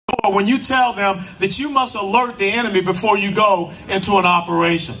or when you tell them that you must alert the enemy before you go into an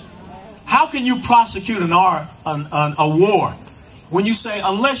operation? How can you prosecute a war when you say,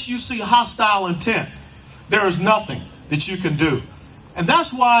 unless you see hostile intent, there is nothing that you can do? And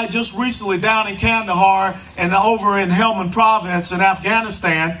that's why just recently down in Kandahar and over in Helmand province in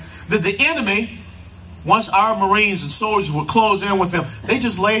Afghanistan, that the enemy, once our Marines and soldiers would close in with them, they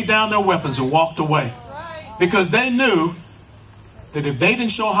just laid down their weapons and walked away. Because they knew that if they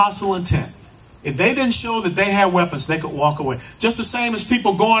didn't show hostile intent, if they didn't show that they had weapons, they could walk away. Just the same as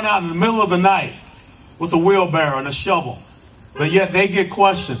people going out in the middle of the night with a wheelbarrow and a shovel. But yet they get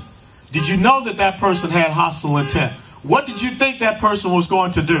questioned. Did you know that that person had hostile intent? What did you think that person was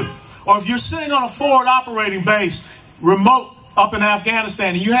going to do? Or if you're sitting on a forward operating base, remote up in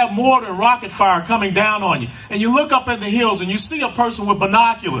Afghanistan, and you have mortar and rocket fire coming down on you, and you look up in the hills and you see a person with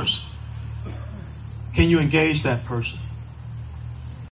binoculars, can you engage that person?